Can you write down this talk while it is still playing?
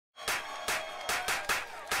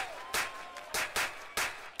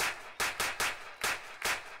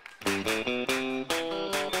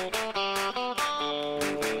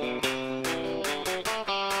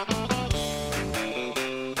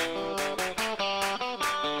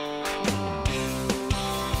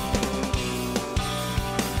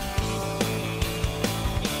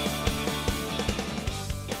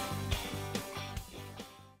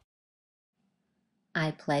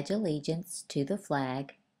pledge allegiance to the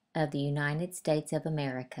flag of the United States of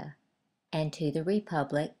America and to the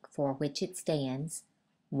republic for which it stands,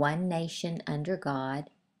 one nation under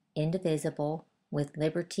God, indivisible, with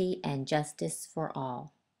liberty and justice for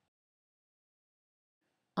all.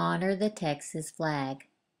 Honor the Texas flag.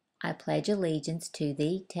 I pledge allegiance to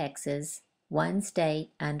thee, Texas, one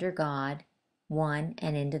state under God, one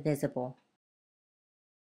and indivisible.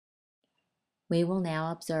 We will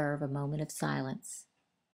now observe a moment of silence.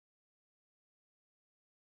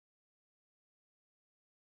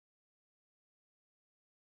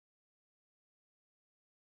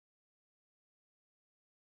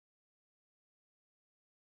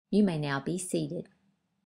 You may now be seated.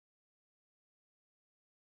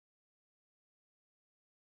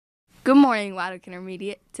 Good morning, White Oak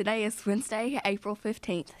Intermediate. Today is Wednesday, April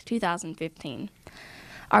 15th, 2015.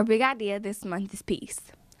 Our big idea this month is peace.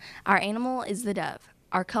 Our animal is the dove.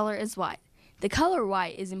 Our color is white. The color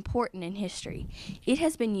white is important in history. It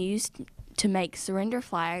has been used to make surrender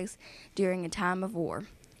flags during a time of war.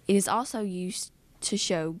 It is also used to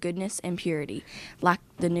show goodness and purity, like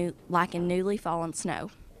in newly fallen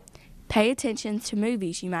snow. Pay attention to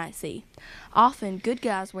movies you might see. Often, good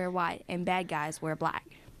guys wear white and bad guys wear black.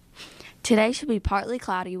 Today should be partly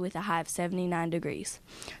cloudy with a high of 79 degrees.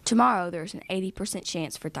 Tomorrow, there's an 80%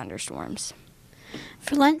 chance for thunderstorms.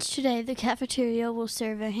 For lunch today, the cafeteria will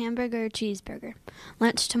serve a hamburger or cheeseburger.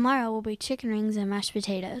 Lunch tomorrow will be chicken wings and mashed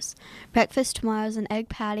potatoes. Breakfast tomorrow is an egg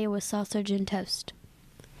patty with sausage and toast.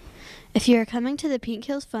 If you are coming to the Pink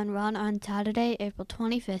Hills Fun Run on Saturday, April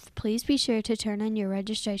 25th, please be sure to turn in your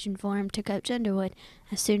registration form to Coach Underwood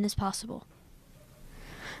as soon as possible.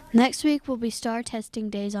 Next week will be STAR testing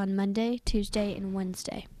days on Monday, Tuesday, and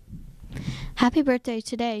Wednesday. Happy birthday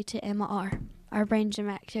today to Emma R. Our range of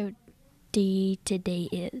activity today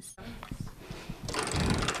is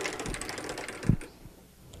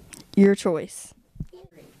Your choice.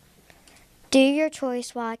 Do your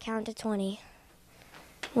choice while I count to 20.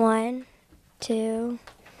 1, 2,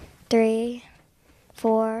 3,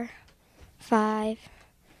 4, 5,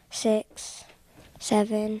 6,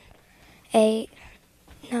 7, 8,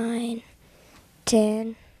 9,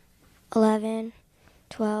 10, 11,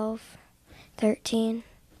 12, 13,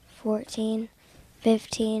 14,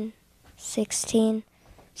 15, 16,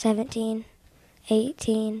 17,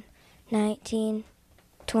 18, 19,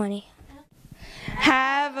 20.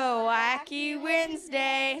 Have